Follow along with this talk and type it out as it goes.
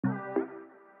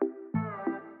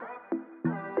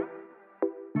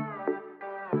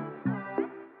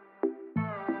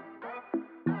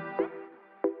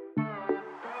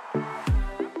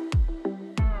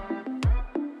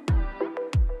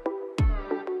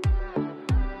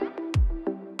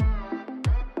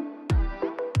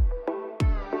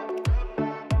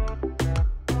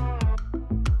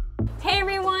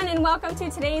and welcome to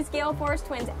today's Gale Force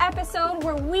Twins episode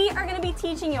where we are going to be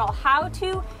teaching you all how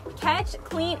to catch,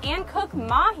 clean, and cook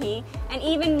mahi, and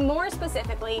even more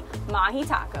specifically, mahi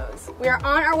tacos. We are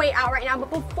on our way out right now,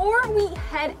 but before we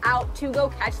head out to go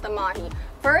catch the mahi,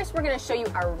 first we're going to show you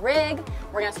our rig,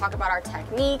 we're going to talk about our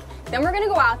technique, then we're going to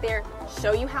go out there,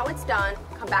 show you how it's done,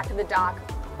 come back to the dock,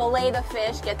 fillet the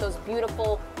fish, get those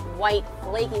beautiful white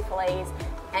flaky fillets,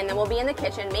 and then we'll be in the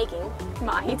kitchen making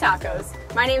mahi tacos.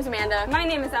 My name's Amanda. My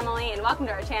name is Emily, and welcome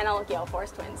to our channel, Gale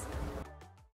Force Twins.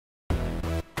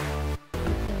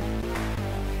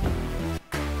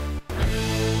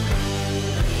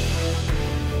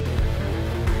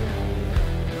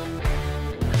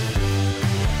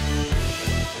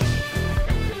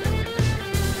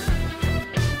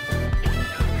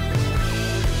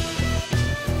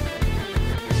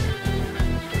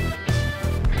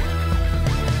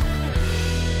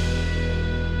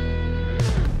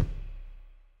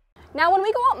 Now, when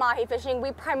we go out mahi fishing,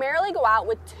 we primarily go out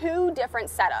with two different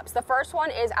setups. The first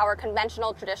one is our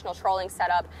conventional, traditional trolling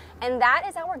setup, and that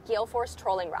is our Gale Force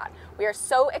trolling rod. We are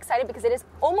so excited because it is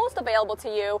almost available to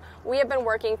you. We have been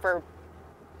working for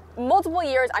multiple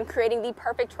years on creating the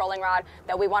perfect trolling rod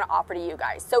that we want to offer to you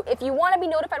guys. So if you want to be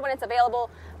notified when it's available,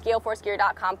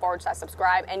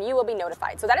 galeforcegear.com/subscribe, and you will be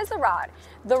notified. So that is the rod.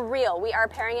 The reel, we are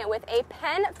pairing it with a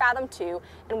Penn Fathom 2,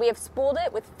 and we have spooled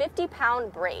it with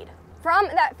 50-pound braid. From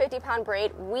that 50-pound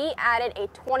braid, we added a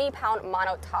 20-pound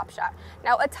mono top shot.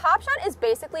 Now, a top shot is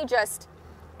basically just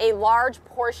a large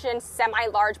portion,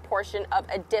 semi-large portion of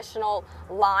additional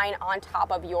line on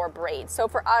top of your braid. So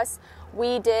for us,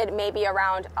 we did maybe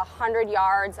around 100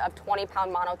 yards of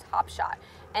 20-pound mono top shot.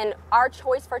 And our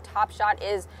choice for top shot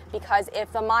is because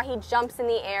if the mahi jumps in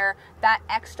the air, that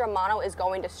extra mono is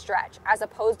going to stretch, as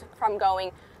opposed from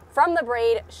going from the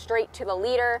braid straight to the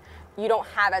leader. You don't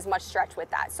have as much stretch with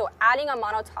that. So adding a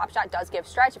mono top shot does give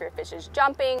stretch if your fish is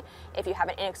jumping, if you have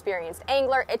an inexperienced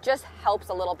angler, it just helps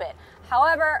a little bit.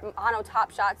 However, mono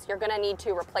top shots, you're gonna need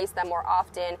to replace them more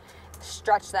often,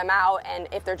 stretch them out, and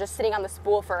if they're just sitting on the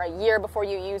spool for a year before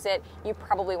you use it, you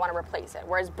probably wanna replace it.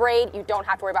 Whereas braid, you don't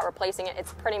have to worry about replacing it.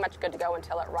 It's pretty much good to go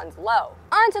until it runs low.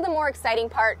 On to the more exciting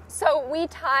part. So we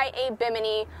tie a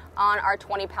bimini on our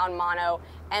 20-pound mono,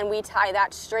 and we tie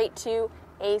that straight to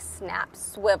a snap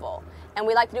swivel. And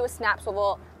we like to do a snap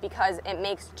swivel because it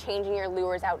makes changing your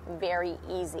lures out very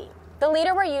easy. The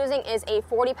leader we're using is a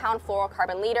 40-pound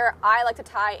fluorocarbon leader. I like to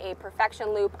tie a perfection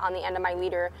loop on the end of my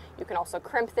leader. You can also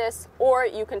crimp this, or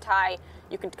you can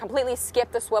completely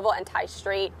skip the swivel and tie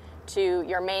straight to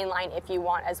your main line if you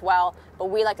want as well. But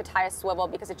we like to tie a swivel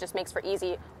because it just makes for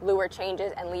easy lure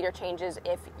changes and leader changes.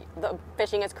 If the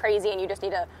fishing is crazy and you just need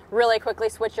to really quickly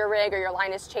switch your rig, or your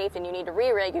line is chafed and you need to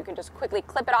re-rig, you can just quickly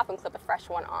clip it off and clip a fresh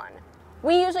one on.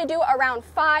 We usually do around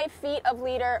 5 feet of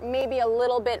leader, maybe a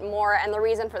little bit more, and the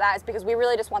reason for that is because we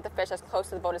really just want the fish as close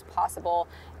to the boat as possible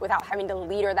without having to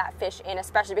leader that fish in,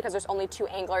 especially because there's only 2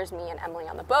 anglers, me and Emily,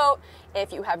 on the boat.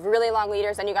 If you have really long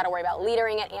leaders, then you got to worry about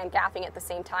leadering it and gaffing it at the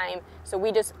same time. So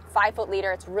we just 5-foot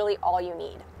leader, it's really all you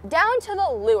need. Down to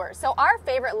the lure. So our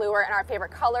favorite lure and our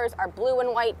favorite colors are blue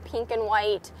and white, pink and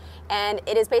white, and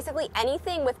it is basically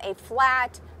anything with a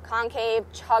flat, concave,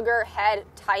 chugger head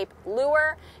type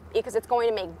lure, because it's going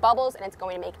to make bubbles and it's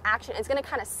going to make action. It's going to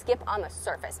kind of skip on the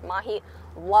surface. Mahi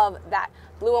love that.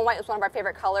 Blue and white is one of our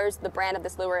favorite colors. The brand of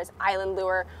this lure is Island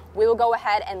Lure. We will go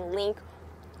ahead and link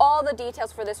all the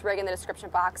details for this rig in the description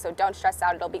box, so don't stress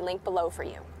out, it'll be linked below for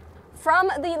you. From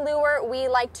the lure, we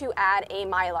like to add a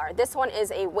mylar. This one is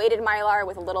a weighted mylar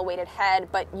with a little weighted head,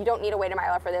 but you don't need a weighted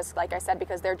mylar for this, like I said,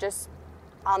 because they're just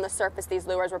on the surface. These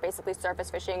lures, we're basically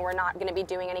surface fishing. We're not going to be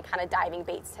doing any kind of diving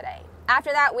baits today.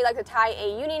 After that, we like to tie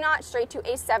a uni knot straight to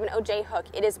a 7/0J hook.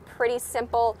 It is pretty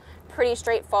simple, pretty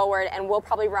straightforward, and we'll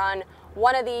probably run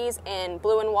one of these in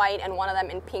blue and white and one of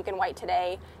them in pink and white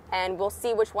today, and we'll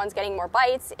see which one's getting more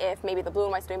bites. If maybe the blue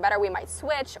and white's doing better, we might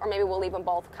switch, or maybe we'll leave them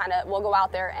both. We'll go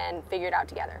out there and figure it out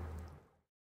together.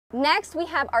 Next, we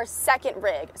have our second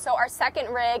rig. So our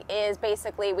second rig is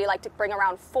basically, we like to bring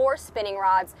around 4 spinning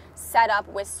rods set up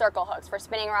with circle hooks. For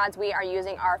spinning rods, we are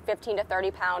using our 15 to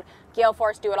 30 pound Gale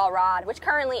Force Do-It-All rod, which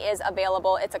currently is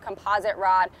available. It's a composite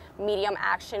rod, medium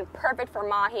action, perfect for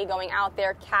mahi, going out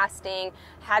there, casting,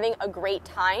 having a great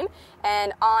time.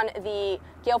 And on the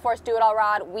Gale Force Do-It-All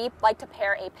rod, we like to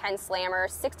pair a Penn Slammer.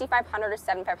 6500 or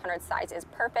 7500 size is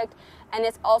perfect. And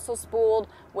it's also spooled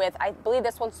with, I believe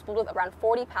this one's spooled with around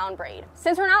 40-pound braid.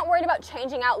 Since we're not worried about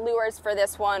changing out lures for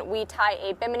this one, we tie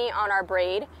a bimini on our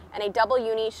braid and a double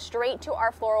uni straight to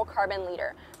our fluorocarbon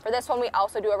leader. For this one, we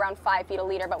also do around 5 feet a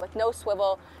leader, but with no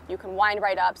swivel, you can wind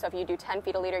right up. So if you do 10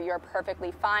 feet a leader, you're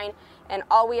perfectly fine. And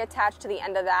all we attach to the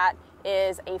end of that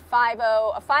is a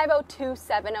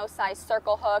 50270 size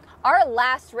circle hook. Our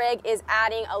last rig is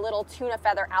adding a little tuna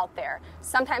feather out there.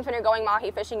 Sometimes when you're going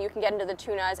mahi fishing, you can get into the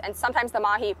tunas, and sometimes the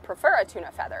mahi prefer a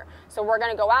tuna feather. So we're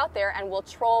gonna go out there and we'll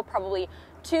troll probably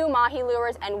 2 mahi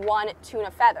lures and 1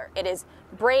 tuna feather. It is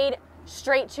braid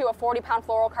straight to a 40-pound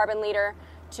fluorocarbon leader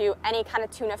to any kind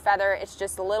of tuna feather. It's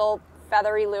just a little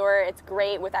feathery lure. It's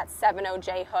great with that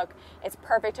 70J hook. It's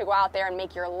perfect to go out there and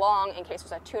make your long in case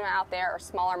there's a tuna out there or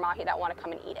smaller mahi that want to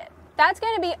come and eat it. That's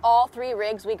going to be all 3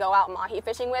 rigs we go out mahi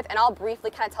fishing with, and I'll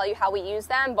briefly kind of tell you how we use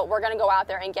them, but we're going to go out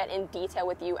there and get in detail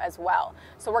with you as well.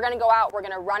 So we're going to go out, we're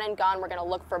going to run and gun, we're going to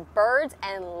look for birds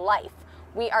and life.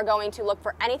 We are going to look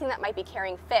for anything that might be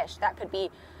carrying fish. That could be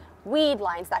weed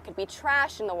lines, that could be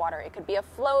trash in the water, it could be a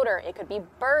floater, it could be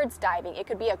birds diving, it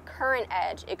could be a current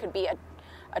edge, it could be a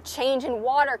change in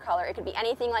watercolor, it could be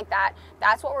anything like that.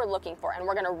 That's what we're looking for, and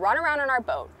we're gonna run around on our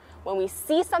boat. When we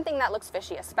see something that looks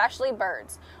fishy, especially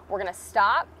birds, we're gonna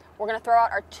stop, we're gonna throw out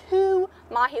our 2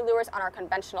 mahi lures on our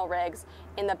conventional rigs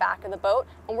in the back of the boat,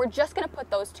 and we're just gonna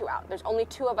put those 2 out. There's only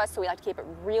 2 of us, so we like to keep it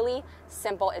really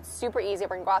simple. It's super easy.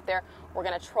 We're gonna go out there, we're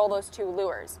gonna troll those 2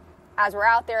 lures. As we're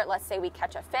out there, let's say we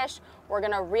catch a fish, we're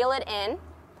gonna reel it in,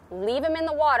 leave them in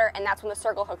the water, and that's when the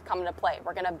circle hooks come into play.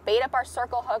 We're gonna bait up our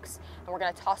circle hooks and we're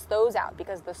gonna toss those out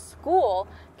because the school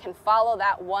can follow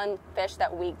that one fish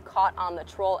that we caught on the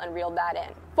troll and reeled that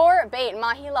in. For bait,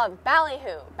 mahi love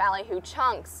ballyhoo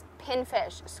chunks,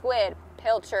 pinfish, squid,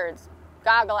 pilchards,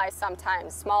 goggle eyes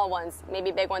sometimes, small ones,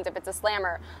 maybe big ones if it's a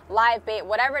slammer, live bait,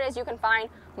 whatever it is you can find,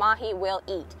 mahi will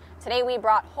eat. Today we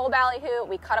brought whole ballyhoo,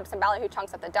 we cut up some ballyhoo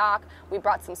chunks at the dock, we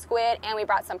brought some squid, and we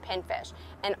brought some pinfish.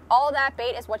 And all that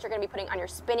bait is what you're gonna be putting on your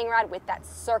spinning rod with that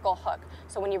circle hook.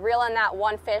 So when you reel in that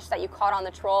one fish that you caught on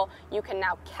the troll, you can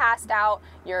now cast out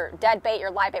your dead bait, your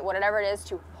live bait, whatever it is,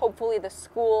 to hopefully the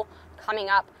school coming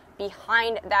up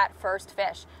behind that first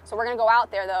fish. So we're gonna go out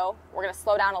there though, we're gonna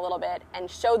slow down a little bit and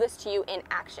show this to you in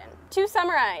action. To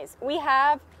summarize, we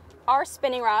have our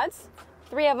spinning rods.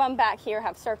 3 of them back here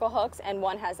have circle hooks and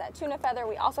 1 has that tuna feather.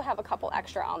 We also have a couple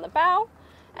extra on the bow.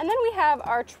 And then we have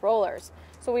our trollers.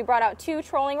 So we brought out 2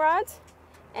 trolling rods,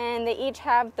 and they each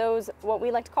have those, what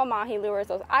we like to call mahi lures,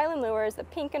 those island lures, the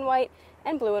pink and white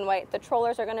and blue and white. The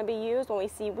trollers are gonna be used when we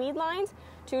see weed lines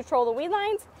to troll the weed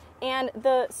lines. And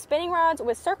the spinning rods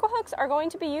with circle hooks are going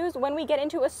to be used when we get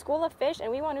into a school of fish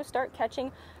and we want to start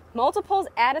catching multiples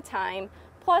at a time,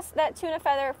 plus that tuna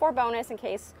feather for bonus in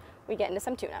case we get into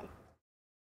some tuna.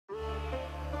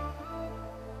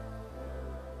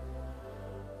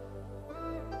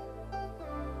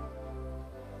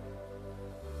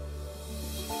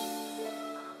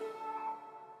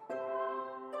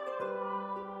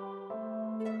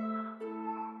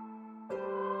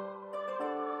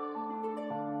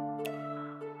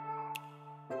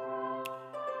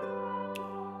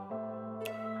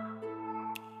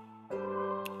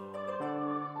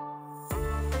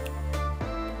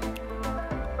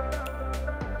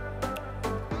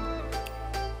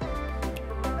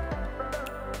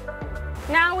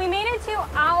 Now we made it to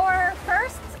our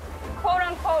first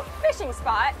quote-unquote fishing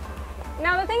spot.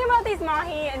 Now the thing about these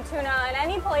mahi and tuna and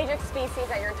any pelagic species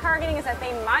that you're targeting is that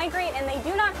they migrate and they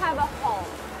do not have a home.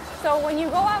 So when you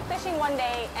go out fishing one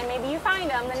day and maybe you find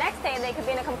them, the next day they could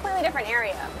be in a completely different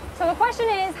area. So the question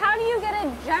is, how do you get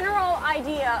a general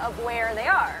idea of where they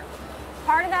are?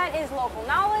 Part of that is local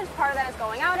knowledge, part of that is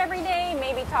going out every day,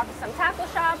 maybe talk to some tackle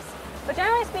shops. But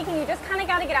generally speaking, you just kind of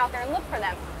got to get out there and look for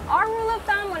them. Our rule of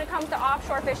thumb when it comes to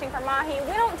offshore fishing for mahi,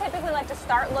 we don't typically like to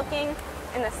start looking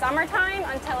in the summertime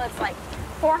until it's like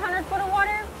 400 foot of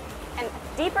water and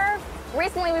deeper.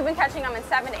 Recently we've been catching them in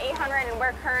 700 to 800 and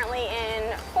we're currently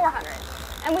in 400.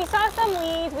 And we saw some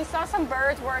weeds, we saw some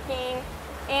birds working,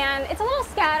 and it's a little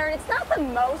scattered. It's not the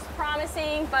most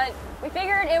promising, but we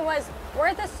figured it was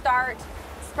worth a start.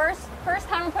 First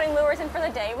time we're putting lures in for the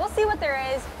day. We'll see what there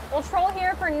is. We'll troll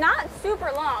here for not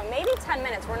super long, maybe 10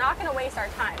 minutes. We're not gonna waste our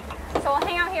time. So we'll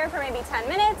hang out here for maybe 10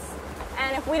 minutes,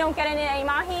 and if we don't get into any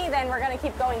mahi, then we're gonna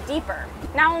keep going deeper.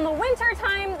 Now in the winter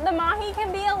time, the mahi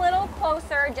can be a little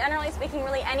closer. Generally speaking,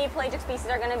 really any pelagic species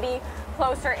are gonna be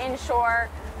closer inshore.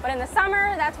 But in the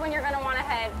summer, that's when you're gonna wanna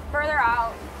head further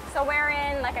out. So we're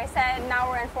in, like I said, now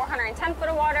we're in 410 foot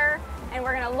of water, and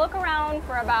we're gonna look around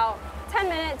for about 10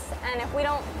 minutes, and if we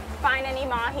don't find any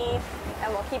mahi, then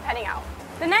we'll keep heading out.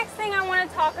 The next thing I want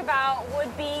to talk about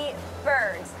would be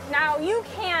birds. Now you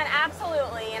can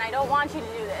absolutely, and I don't want you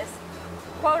to do this,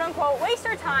 quote unquote, waste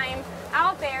your time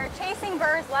out there chasing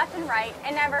birds left and right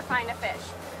and never find a fish.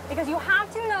 Because you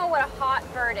have to know what a hot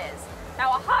bird is. Now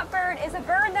a hot bird is a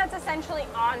bird that's essentially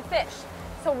on fish.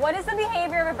 So what is the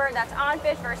behavior of a bird that's on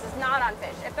fish versus not on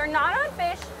fish? If they're not on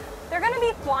fish, they're gonna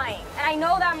be flying. And I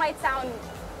know that might sound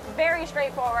very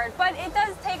straightforward, but it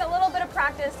does take a little bit of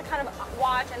practice to kind of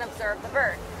watch and observe the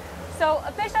bird. So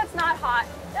a fish that's not hot,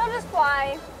 they'll just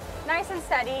fly nice and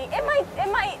steady. It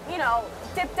might, you know,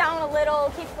 dip down a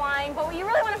little, keep flying, but what you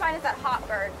really want to find is that hot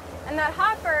bird. And that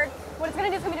hot bird, what it's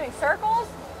going to do is going to be doing circles.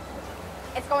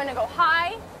 It's going to go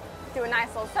high, do a nice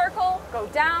little circle, go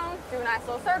down, do a nice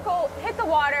little circle, hit the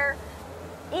water,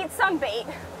 eat some bait,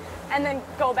 and then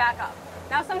go back up.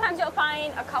 Now sometimes you'll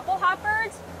find a couple hot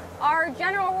birds. Our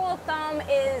general rule of thumb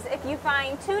is if you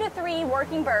find 2 to 3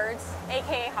 working birds,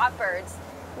 aka hot birds,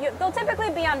 they'll typically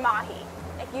be on mahi.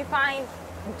 If you find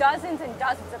dozens and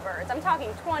dozens of birds, I'm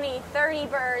talking 20, 30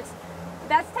 birds,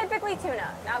 that's typically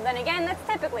tuna. Now then again, that's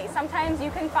typically. Sometimes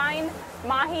you can find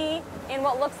mahi in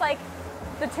what looks like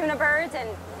the tuna birds and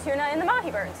tuna in the mahi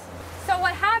birds. So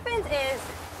what happens is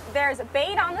there's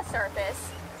bait on the surface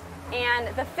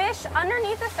and the fish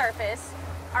underneath the surface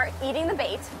are eating the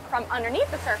bait from underneath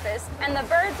the surface, and the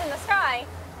birds in the sky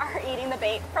are eating the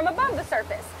bait from above the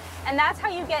surface. And that's how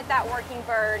you get that working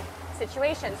bird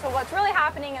situation. So what's really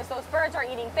happening is those birds are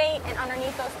eating bait, and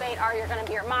underneath those bait are going to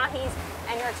be your mahis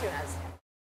and your tunas.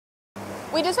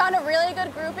 We just found a really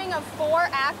good grouping of 4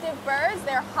 active birds.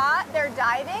 They're hot, they're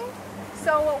diving.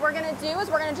 So what we're going to do is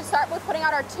we're going to just start with putting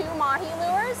out our 2 mahi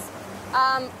lures.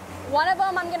 One of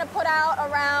them I'm going to put out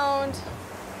around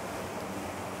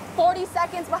 40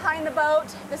 seconds behind the boat.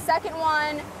 The second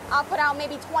one, I'll put out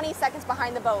maybe 20 seconds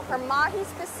behind the boat. For mahi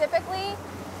specifically,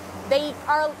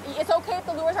 it's okay if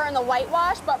the lures are in the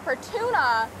whitewash, but for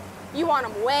tuna, you want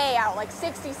them way out, like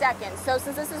 60 seconds. So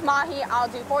since this is mahi, I'll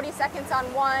do 40 seconds on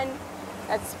one.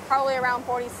 That's probably around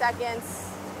 40 seconds.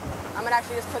 I'm gonna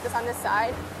actually just put this on this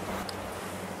side.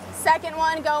 Second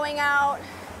one going out,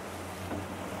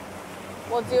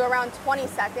 we'll do around 20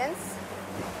 seconds.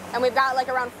 And we've got like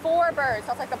around 4 birds.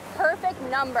 So it's like the perfect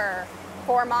number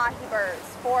for mahi birds,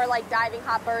 for like diving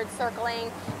hot birds circling.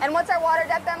 And what's our water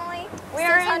depth, Emily? We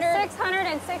are in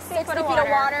 660 feet of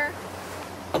water.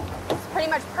 It's pretty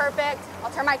much perfect.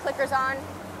 I'll turn my clickers on.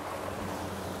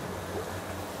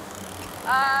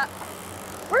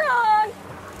 We're on.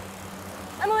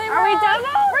 Emily, are we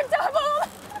doubled? We're doubled.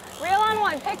 Reel on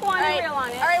one. Pick one and reel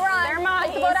on it. All right, we're on. They're mahis.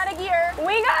 Take the boat out of gear.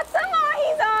 We got some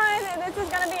mahis on. This is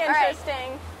going to be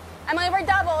interesting. Emily, we're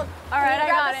doubled. All right, I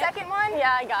got it. The second one?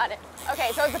 Yeah, I got it.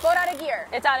 Okay, so is the boat out of gear?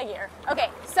 It's out of gear. Okay,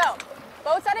 so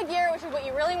boat's out of gear, which is what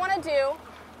you really want to do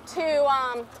to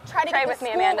try to get the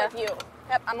school with you.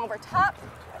 Yep, I'm over top.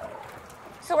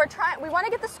 So we want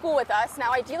to get the school with us.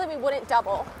 Now, ideally, we wouldn't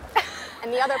double,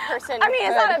 and the other person I mean,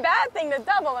 it's not a bad thing to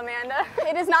double, Amanda.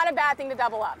 It is not a bad thing to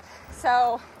double up.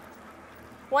 So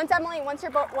once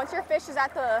your fish is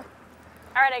at the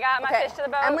all right, I got my fish to the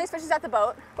boat. Emily's fish is at the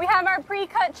boat. We have our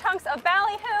pre-cut chunks of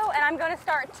ballyhoo, and I'm going to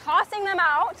start tossing them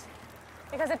out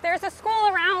because if there's a school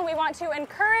around, we want to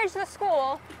encourage the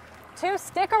school to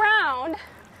stick around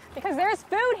because there's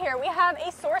food here. We have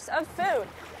a source of food.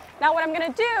 Now what I'm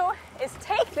going to do is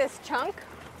take this chunk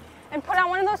and put on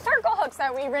one of those circle hooks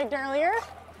that we rigged earlier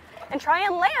and try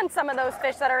and land some of those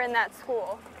fish that are in that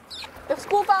school. The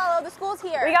school follow, the school's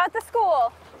here. We got the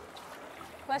school.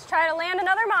 Let's try to land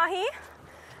another mahi.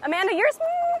 Amanda, yours?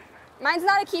 Mine's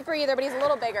not a keeper either, but he's a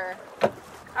little bigger. All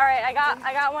right, I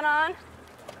got one on.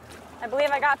 I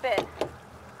believe I got bit.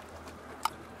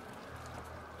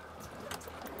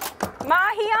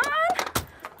 Mahi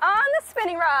on the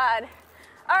spinning rod.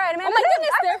 All right, Amanda. Oh my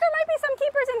goodness, I think there might be some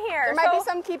keepers in here. There might be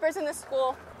some keepers in the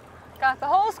school. Got the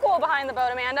whole school behind the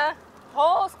boat, Amanda.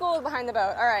 Whole school is behind the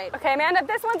boat. All right. Okay, Amanda, if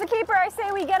this one's a keeper, I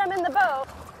say we get him in the boat.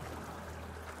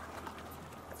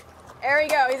 There we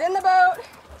go. He's in the boat.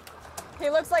 He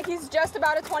looks like he's just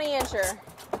about a 20-incher.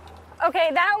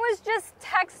 Okay, that was just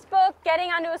textbook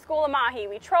getting onto a school of mahi.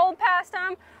 We trolled past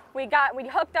them. We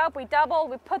hooked up, we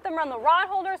doubled, we put them around the rod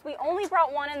holders. We only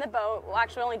brought one in the boat. Well,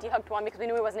 actually only dehooked one because we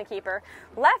knew he wasn't a keeper.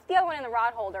 Left the other one in the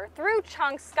rod holder, threw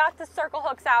chunks, got the circle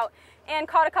hooks out, and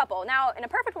caught a couple. Now, in a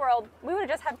perfect world, we would have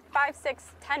just had 5,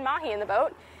 6, 10 mahi in the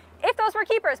boat if those were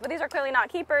keepers, but these are clearly not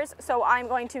keepers, so I'm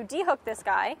going to dehook this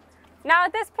guy. Now,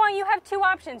 at this point, you have 2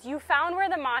 options. You found where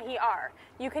the mahi are.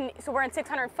 So we're in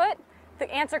 600 foot.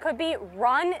 The answer could be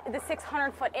run the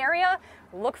 600-foot area,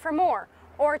 look for more.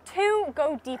 Or 2,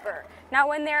 go deeper. Now,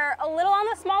 when they're a little on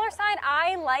the smaller side,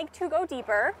 I like to go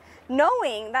deeper,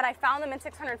 knowing that I found them in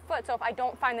 600 foot. So if I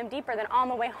don't find them deeper, then on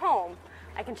the way home,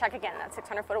 I can check again in that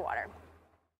 600 foot of water.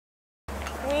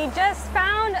 We just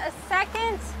found a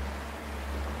second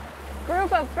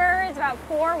group of birds, about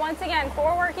 4, once again,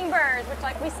 4 working birds, which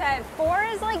like we said, 4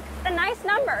 is like a nice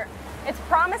number. It's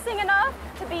promising enough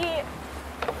to be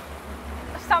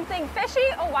something fishy.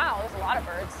 Oh wow, there's a lot of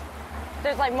birds.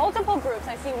 there's like multiple groups.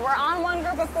 I see we're on one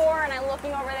group of 4 and I'm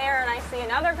looking over there and I see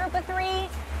another group of 3.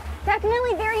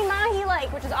 Definitely very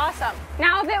Mahi-like, which is awesome.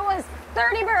 Now if it was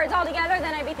 30 birds all together,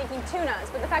 then I'd be thinking tunas.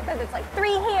 But the fact that it's like 3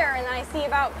 here and then I see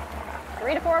about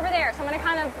 3 to 4 over there. So I'm gonna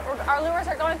kind of, our lures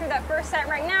are going through that first set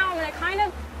right now. I'm gonna kind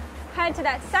of head to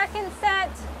that second set,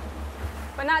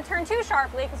 but not turn too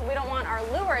sharply because we don't want our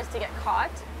lures to get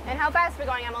caught. And how fast are we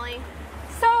going, Emily?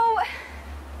 So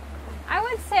I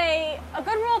would say a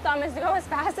good rule of thumb is to go as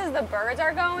fast as the birds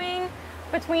are going,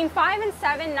 between 5 and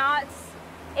 7 knots.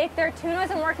 If their tuna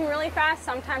isn't working really fast,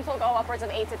 sometimes we'll go upwards of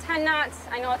 8 to 10 knots.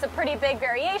 I know it's a pretty big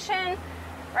variation.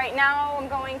 Right now I'm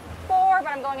going 4, but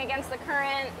I'm going against the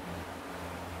current.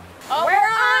 Oh, we're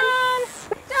on!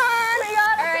 Done! We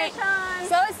got a fish on!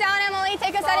 Slow us down, Emily.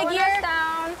 Take us out of gear.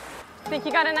 Down. Think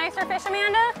you got a nicer fish,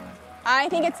 Amanda? I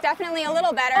think it's definitely a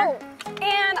little better. Oh,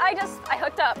 and I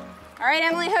hooked up. All right,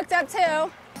 Emily hooked up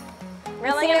too.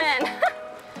 Reeling him in.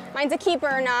 Mine's a keeper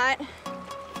or not.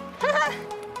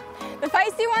 The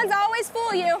feisty ones always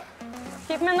fool you.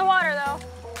 Keep him in the water though.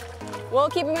 We'll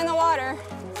keep him in the water,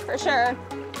 for sure.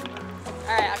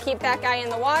 All right, I'll keep that guy in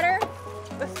the water.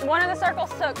 One of the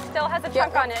circles still has a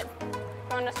chunk on it.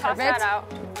 I'm gonna toss that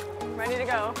out. Ready to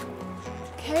go.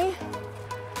 Okay.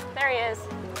 There he is.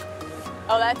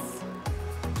 Oh, it's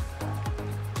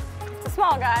a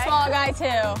small guy. Small guy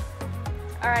too.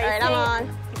 All right, I'm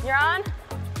on. You're on?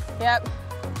 Yep.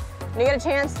 When you get a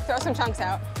chance, throw some chunks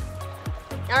out.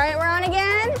 All right, we're on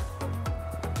again.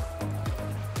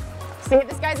 See if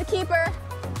this guy's a keeper.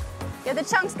 Get the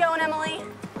chunks going, Emily.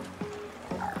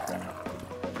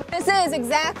 This is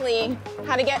exactly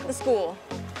how to get the school.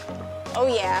 Oh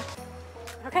yeah.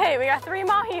 Okay, we got 3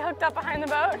 Mahi hooked up behind the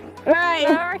boat. Right.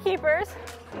 Those are our keepers.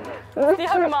 Do you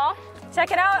hook them all?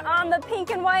 Check it out, on the pink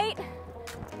and white,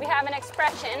 we have an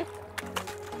expression,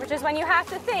 which is when you have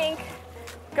to think,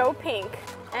 go pink.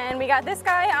 And we got this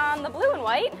guy on the blue and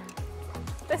white.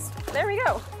 There we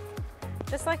go,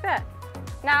 just like that.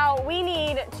 Now we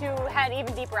need to head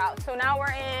even deeper out. So now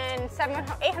we're in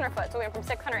 800 foot. So we went from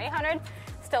 600, 800,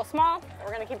 still small, but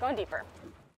we're gonna keep going deeper.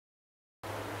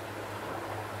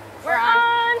 We're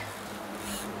on,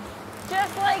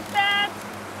 just like that.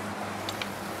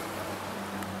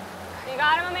 You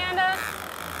got him, Amanda?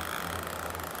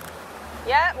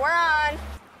 Yep, we're on.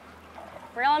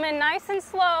 Reel him in nice and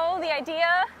slow. The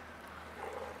idea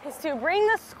is to bring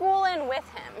the school in with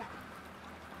him.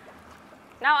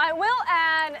 Now I will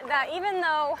add that even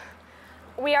though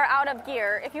we are out of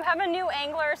gear, if you have a new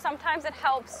angler, sometimes it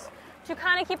helps to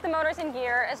kind of keep the motors in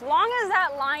gear. As long as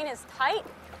that line is tight,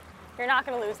 you're not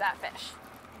going to lose that fish.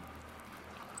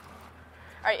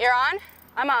 All right, you're on?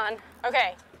 I'm on.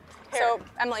 Okay. Here. So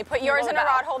Emily, put yours in a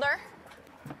rod holder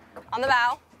on the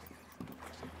bow.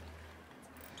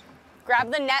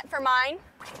 Grab the net for mine.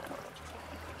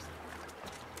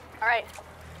 All right.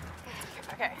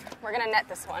 Okay, we're gonna net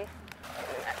this one.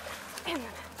 In the net.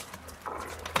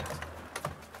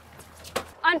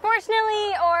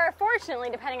 Unfortunately, or fortunately,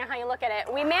 depending on how you look at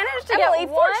it, we managed to get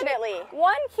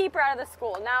one keeper out of the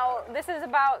school. Now, this is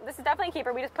definitely a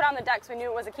keeper. We just put on the deck, so we knew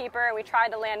it was a keeper, and we tried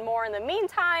to land more in the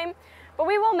meantime. But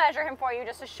we will measure him for you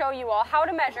just to show you all how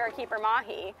to measure a keeper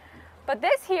Mahi. But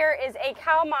this here is a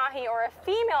cow Mahi or a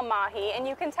female Mahi, and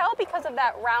you can tell because of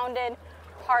that rounded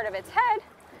part of its head.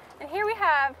 And here we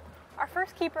have our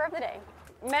first keeper of the day.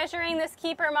 Measuring this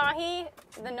keeper Mahi,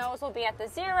 the nose will be at the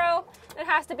 0. It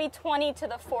has to be 20 to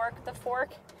the fork. The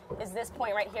fork is this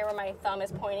point right here where my thumb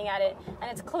is pointing at it, and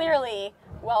it's clearly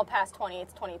well past 20,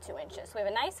 it's 22 inches. So we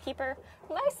have a nice keeper,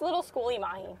 nice little schooly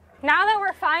Mahi. Now that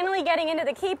we're finally getting into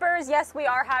the keepers, yes, we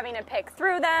are having to pick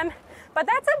through them, but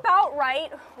that's about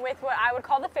right with what I would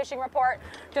call the fishing report,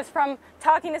 just from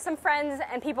talking to some friends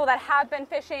and people that have been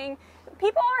fishing.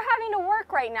 People are having to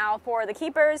work right now for the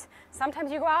keepers.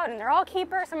 Sometimes you go out and they're all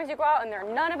keepers, sometimes you go out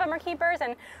and none of them are keepers,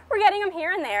 and we're getting them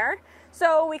here and there.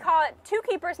 So we call it 2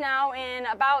 keepers now in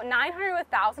about 900 to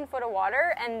 1,000 foot of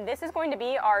water, and this is going to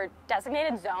be our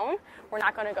designated zone. We're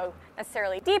not going to go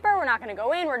necessarily deeper, we're not going to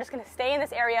go in, we're just going to stay in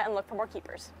this area and look for more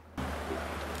keepers.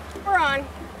 We're on.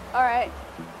 All right,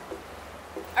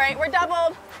 we're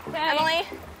doubled. Okay. Emily,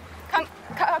 come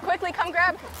quickly, come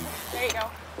grab. There you go.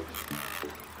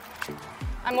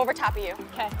 I'm over top of you.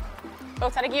 Okay.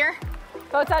 Boats out of gear?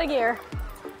 Boats out of gear.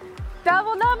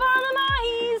 Doubled up on the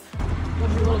Mahis.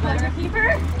 What's your little better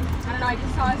keeper? I don't know, I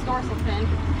just saw his dorsal fin.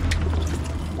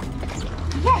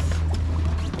 Yes!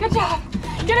 Good job!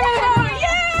 Get him in the boat!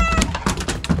 Yeah!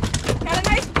 Got a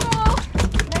nice bull.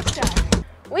 Nice job.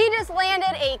 We just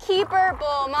landed a keeper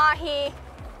bull Mahi.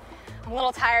 I'm a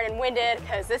little tired and winded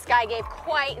because this guy gave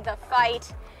quite the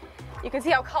fight. You can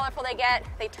see how colorful they get.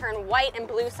 They turn white and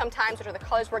blue sometimes, which are the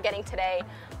colors we're getting today.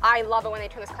 I love it when they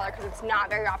turn this color because it's not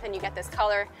very often you get this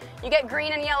color. You get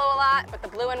green and yellow a lot, but the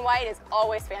blue and white is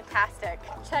always fantastic.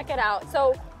 Check it out.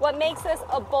 So what makes this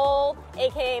a bull,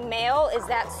 aka male, is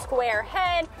that square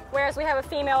head, whereas we have a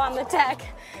female on the deck.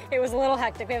 It was a little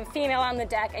hectic. We have a female on the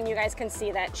deck, and you guys can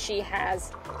see that she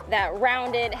has that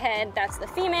rounded head. That's the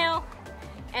female,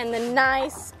 and the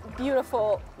nice,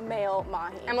 beautiful male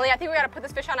mahi. Emily, I think we gotta put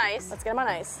this fish on ice. Let's get him on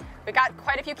ice. We got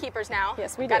quite a few keepers now.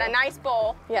 Yes, we do. Got a nice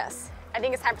bowl. Yes. I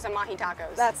think it's time for some mahi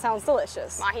tacos. That sounds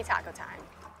delicious. Mahi taco time.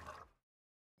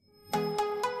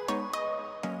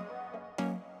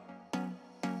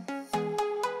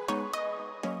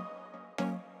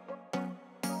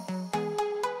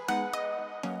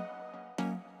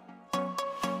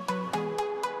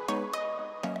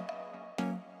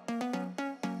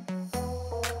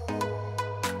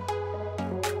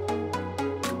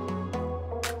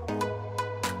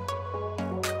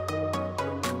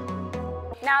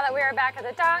 Now that we are back at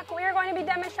the dock, we are going to be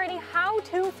demonstrating how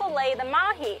to fillet the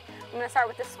mahi. I'm going to start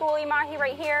with the schoolie mahi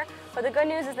right here, but the good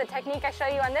news is the technique I show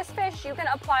you on this fish, you can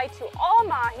apply to all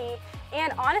mahi,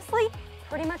 and honestly,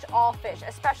 pretty much all fish,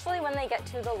 especially when they get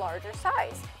to the larger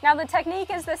size. Now the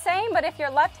technique is the same, but if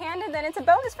you're left-handed, then it's a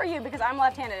bonus for you because I'm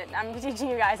left-handed and I'm teaching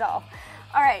you guys all.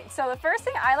 All right, so the first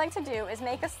thing I like to do is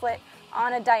make a slit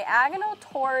on a diagonal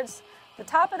towards the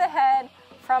top of the head,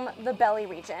 from the belly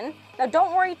region. Now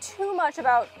don't worry too much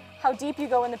about how deep you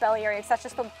go in the belly area, because that's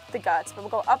just the guts, but we'll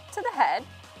go up to the head,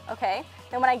 okay?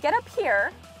 Then when I get up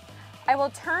here, I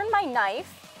will turn my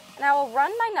knife, and I will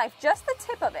run my knife, just the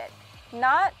tip of it,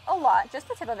 not a lot, just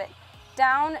the tip of it,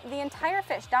 down the entire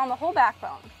fish, down the whole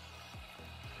backbone.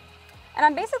 And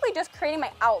I'm basically just creating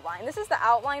my outline. This is the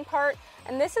outline part,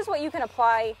 and this is what you can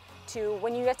apply to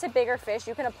when you get to bigger fish.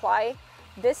 You can apply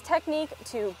this technique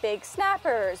to big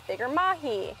snappers, bigger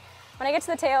mahi. When I get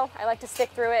to the tail, I like to stick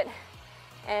through it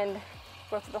and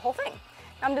go through the whole thing.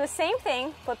 Now I'm gonna do the same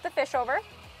thing, flip the fish over,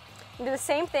 and do the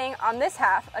same thing on this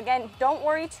half. Again, don't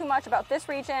worry too much about this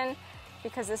region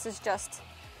because this is just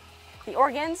the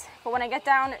organs. But when I get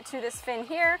down to this fin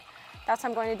here, that's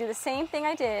when I'm going to do the same thing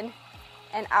I did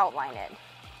and outline it.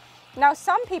 Now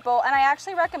some people, and I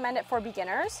actually recommend it for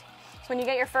beginners, so when you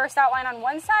get your first outline on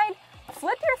one side,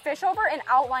 flip your fish over and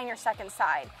outline your second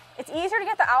side. It's easier to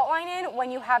get the outline in when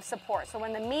you have support. So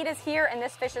when the meat is here and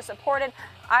this fish is supported,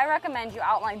 I recommend you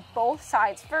outline both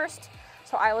sides first.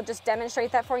 So I will just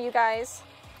demonstrate that for you guys.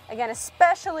 Again,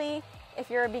 especially if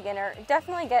you're a beginner,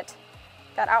 definitely get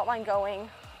that outline going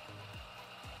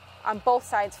on both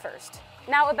sides first.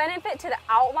 Now a benefit to the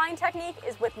outline technique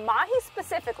is with mahi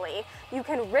specifically, you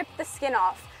can rip the skin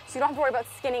off so you don't have to worry about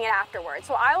skinning it afterwards.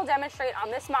 So I will demonstrate on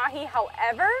this mahi.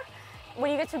 However, when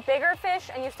you get to bigger fish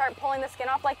and you start pulling the skin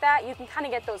off like that, you can kind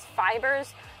of get those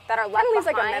fibers that are left behind.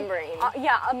 Like a membrane.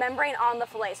 Yeah, a membrane on the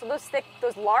fillet. So those thick,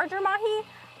 those larger mahi,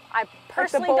 I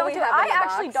personally don't do. I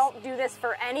actually don't do this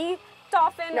for any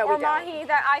dolphin or mahi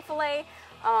that I fillet.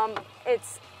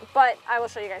 But I will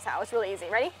show you guys how. It's really easy.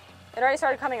 Ready? It already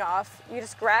started coming off. You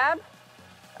just grab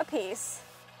a piece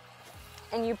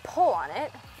and you pull on it.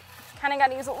 Kind of got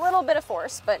to use a little bit of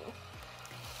force, but.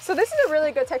 So this is a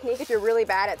really good technique if you're really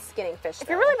bad at skinning fish. If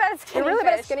you're really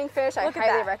bad at skinning fish, I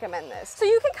highly recommend this. So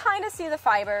you can kind of see the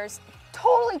fibers,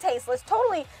 totally tasteless,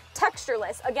 totally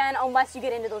textureless. Again, unless you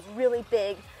get into those really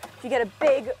big, if you get a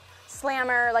big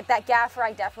slammer like that gaffer,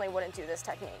 I definitely wouldn't do this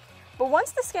technique. But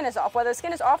once the skin is off, whether the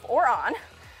skin is off or on,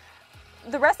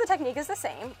 the rest of the technique is the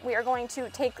same. We are going to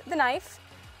take the knife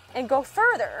and go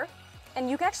further, and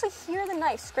you can actually hear the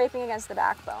knife scraping against the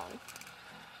backbone.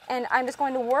 And I'm just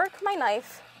going to work my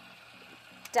knife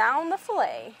down the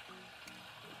fillet,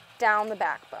 down the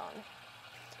backbone.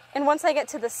 And once I get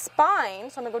to the spine,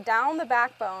 so I'm gonna go down the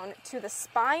backbone to the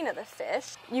spine of the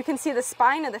fish. You can see the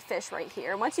spine of the fish right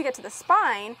here. Once you get to the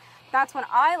spine, that's when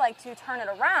I like to turn it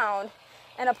around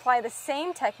and apply the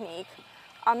same technique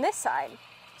on this side.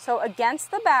 So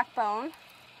against the backbone,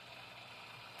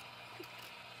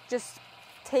 just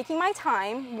taking my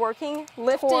time, working,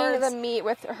 lifting the meat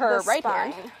with her right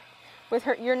hand. With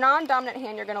your non-dominant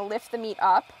hand, you're going to lift the meat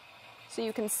up so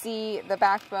you can see the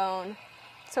backbone.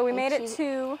 So we made it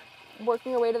to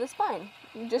working away to the spine,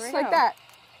 just like that.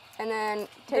 And then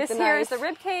take the knife. This here is the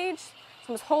rib cage. So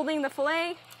I'm just holding the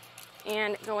fillet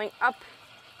and going up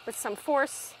with some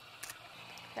force.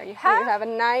 There you have. You have a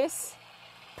nice,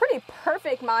 pretty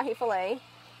perfect mahi fillet.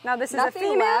 Now this is a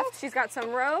female. Left. She's got some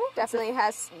roe. Definitely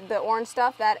has the orange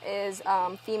stuff. That is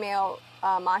female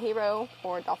mahi roe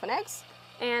or dolphin eggs.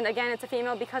 And again, it's a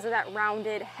female because of that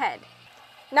rounded head.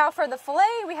 Now for the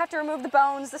fillet, we have to remove the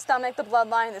bones, the stomach, the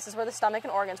bloodline. This is where the stomach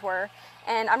and organs were.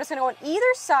 And I'm just gonna go on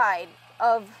either side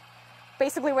of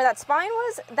basically where that spine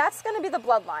was. That's gonna be the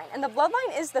bloodline. And the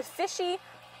bloodline is the fishy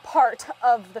part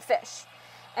of the fish.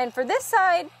 And for this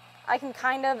side, I can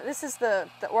this is the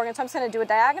organ, so I'm just gonna do a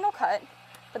diagonal cut,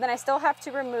 but then I still have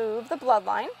to remove the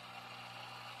bloodline.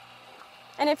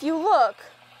 And if you look,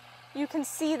 you can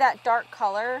see that dark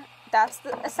color. That's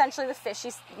essentially the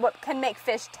fishy, what can make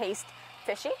fish taste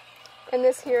fishy. And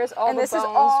this here is all the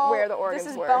bones where the organs were.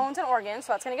 This is bones and organs,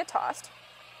 so that's gonna get tossed.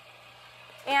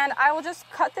 And I will just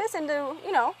cut this into,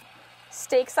 you know,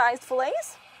 steak-sized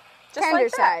fillets. Just tender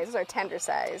like that. sized or tender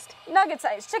sized? Nugget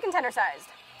sized, chicken tender sized.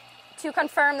 To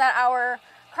confirm that our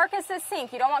carcasses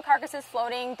sink. You don't want carcasses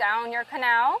floating down your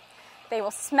canal. They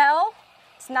will smell.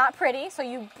 It's not pretty, so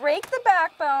you break the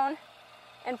backbone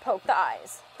and poke the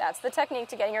eyes. That's the technique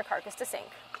to getting your carcass to sink.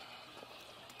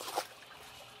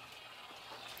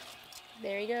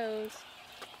 There he goes.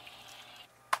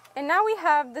 And now we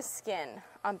have the skin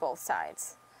on both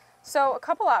sides. So a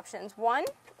couple options. One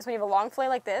is when you have a long fillet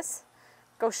like this,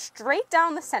 go straight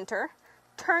down the center,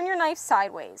 turn your knife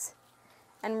sideways,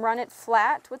 and run it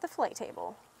flat with the fillet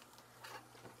table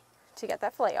to get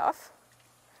that fillet off.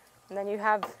 And then you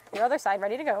have your other side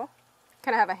ready to go.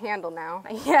 Kind of have a handle now.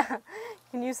 Yeah,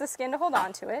 you can use the skin to hold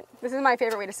on to it. This is my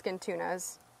favorite way to skin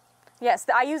tunas. Yes,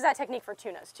 I use that technique for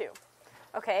tunas too.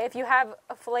 Okay, if you have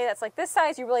a fillet that's like this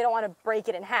size, you really don't want to break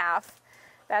it in half.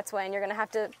 That's when you're going to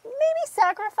have to maybe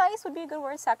sacrifice, would be a good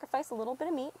word, sacrifice a little bit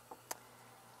of meat.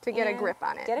 To get a grip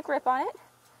on it. Get a grip on it.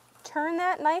 Turn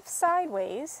that knife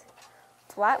sideways,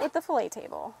 flat with the fillet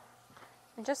table.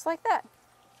 And just like that.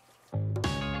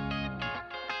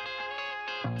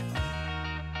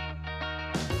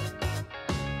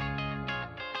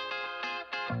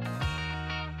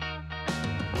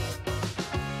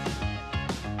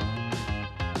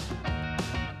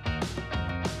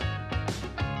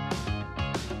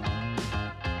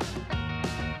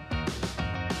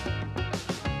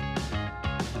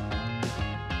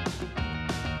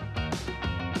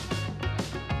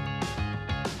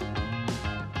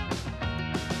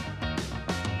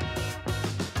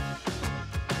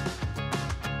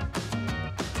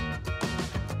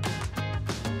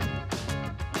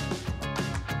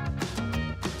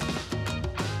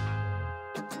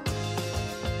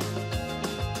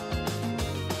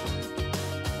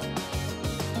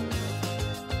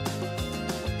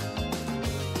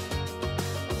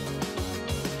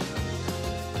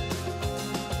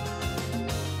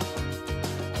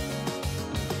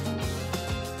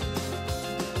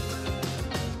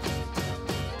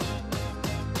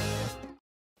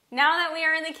 Now that we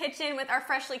are in the kitchen with our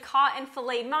freshly caught and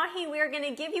filleted mahi, we are going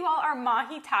to give you all our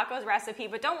mahi tacos recipe,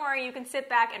 but don't worry, you can sit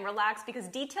back and relax because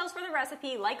details for the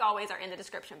recipe, like always, are in the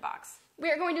description box. We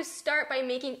are going to start by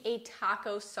making a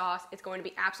taco sauce. It's going to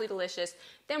be absolutely delicious.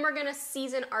 Then we're going to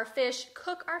season our fish,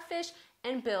 cook our fish,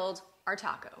 and build our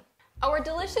taco. Our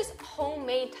delicious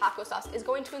homemade taco sauce is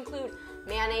going to include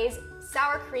mayonnaise,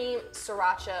 sour cream,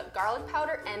 sriracha, garlic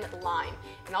powder, and lime.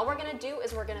 And all we're gonna do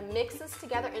is we're gonna mix this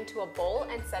together into a bowl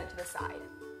and set it to the side.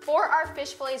 For our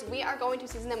fish fillets, we are going to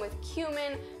season them with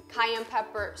cumin, cayenne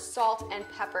pepper, salt, and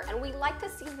pepper. And we like to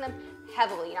season them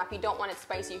heavily. Now, if you don't want it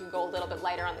spicy, you can go a little bit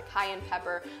lighter on the cayenne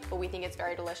pepper, but we think it's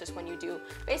very delicious when you do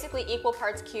basically equal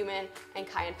parts cumin and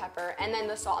cayenne pepper, and then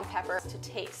the salt and pepper to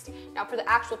taste. Now, for the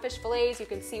actual fish fillets, you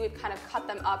can see we've kind of cut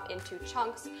them up into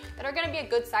chunks that are gonna be a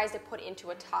good size to put into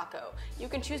a taco. You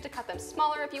can choose to cut them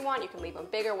smaller if you want, you can leave them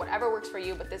bigger, whatever works for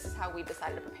you, but this is how we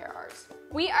decided to prepare ours.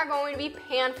 We are going to be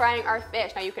pan frying our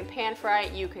fish. Now, you can pan fry,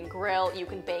 you can grill, you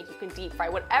can bake, you can deep fry,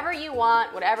 whatever you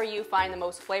want, whatever you find the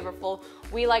most flavorful.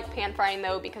 We like pan frying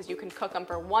though because you can cook them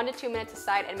for 1 to 2 minutes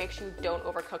aside and make sure you don't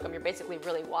overcook them. You're basically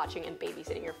really watching and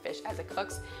babysitting your fish as it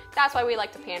cooks. That's why we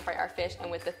like to pan fry our fish, and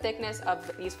with the thickness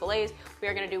of these fillets, we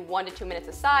are gonna do 1 to 2 minutes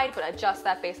aside, but adjust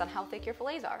that based on how thick your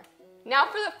fillets are. Now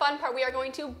for the fun part, we are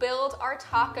going to build our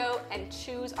taco and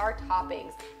choose our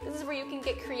toppings. This is where you can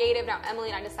get creative. Now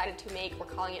Emily and I decided to make, we're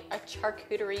calling it a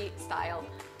charcuterie style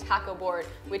taco board,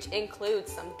 which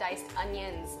includes some diced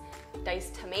onions,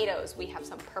 diced tomatoes, we have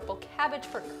some purple cabbage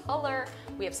for color,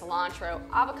 we have cilantro,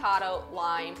 avocado,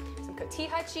 lime, some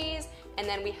cotija cheese, and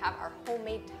then we have our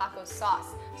homemade taco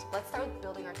sauce. So let's start with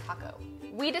building our taco.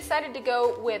 We decided to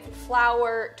go with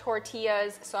flour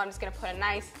tortillas, so I'm just gonna put a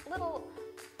nice little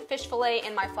fish fillet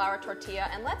in my flour tortilla,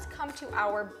 and let's come to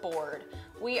our board.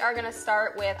 We are gonna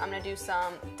start with, I'm gonna do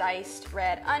some diced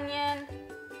red onion.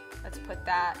 Let's put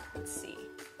that, let's see.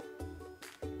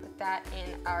 Put that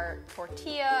in our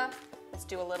tortilla. Let's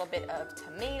do a little bit of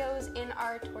tomatoes in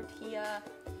our tortilla.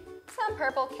 some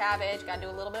purple cabbage. Gotta do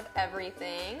a little bit of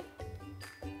everything.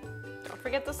 Don't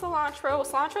forget the cilantro.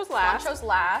 Cilantro's last. Cilantro's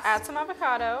last. Add some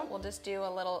avocado. We'll just do a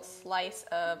little slice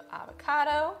of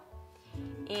avocado.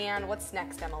 And what's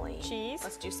next, Emily? Cheese.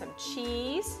 Let's do some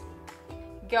cheese.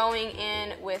 Going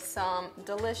in with some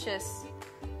delicious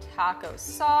taco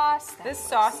sauce. This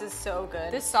sauce is so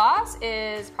good. This sauce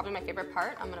is probably my favorite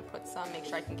part. I'm gonna put some, make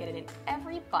sure I can get it in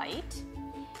every bite.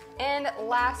 And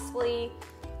lastly,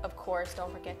 of course,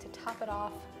 don't forget to top it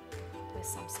off with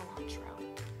some cilantro.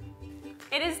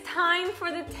 It is time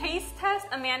for the taste test.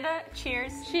 Amanda,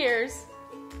 cheers. Cheers.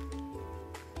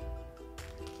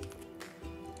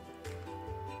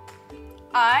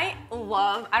 I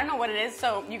don't know what it is.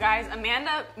 So you guys,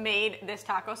 Amanda made this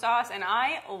taco sauce and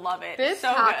I love it. This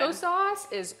so taco good. sauce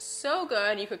is so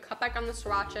good. You could cut back on the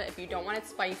sriracha if you don't want it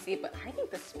spicy, but I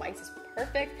think the spice is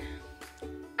perfect.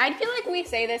 I feel like we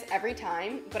say this every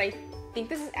time, but I think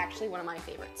this is actually one of my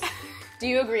favorites. Do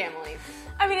you agree, Emily?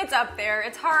 I mean, it's up there.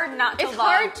 It's hard not to It's love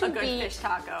hard to a good beat fish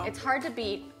taco. It's hard to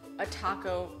beat a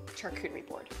taco charcuterie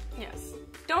board. Yes.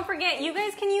 Don't forget, you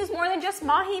guys can use more than just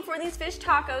mahi for these fish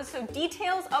tacos, so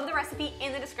details of the recipe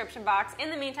in the description box. In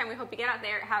the meantime, we hope you get out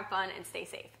there, have fun, and stay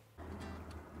safe.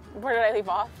 Where did I leave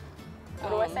off? What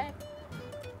do I say?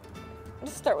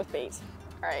 Just start with bait.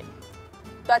 All right.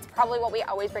 That's probably what we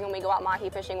always bring when we go out mahi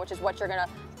fishing, which is what you're gonna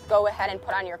go ahead and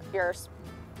put on your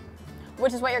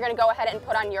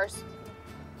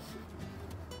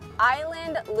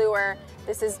island lure.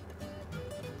 It's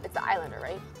the Islander,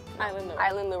 right? Island lure.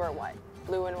 Island lure what?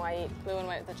 Blue and white. Blue and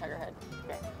white with the chuggerhead.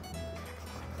 Okay.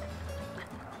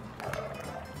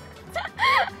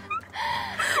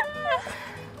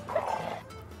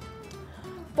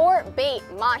 For bait,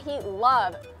 mahi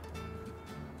love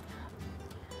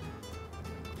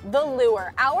the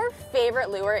lure. Our favorite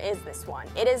lure is this one.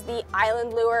 It is the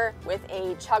Island lure with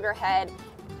a chugger head.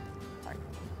 Sorry.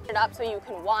 It up so you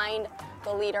can wind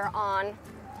the leader on.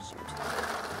 Shoot.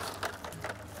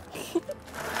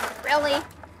 Really?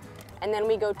 And then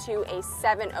we go to a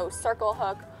 7/0 circle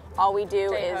hook. All we do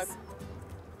J-hook. is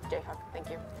J-hook. Thank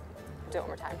you. Do it one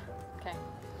more time. Okay.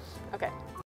 Okay.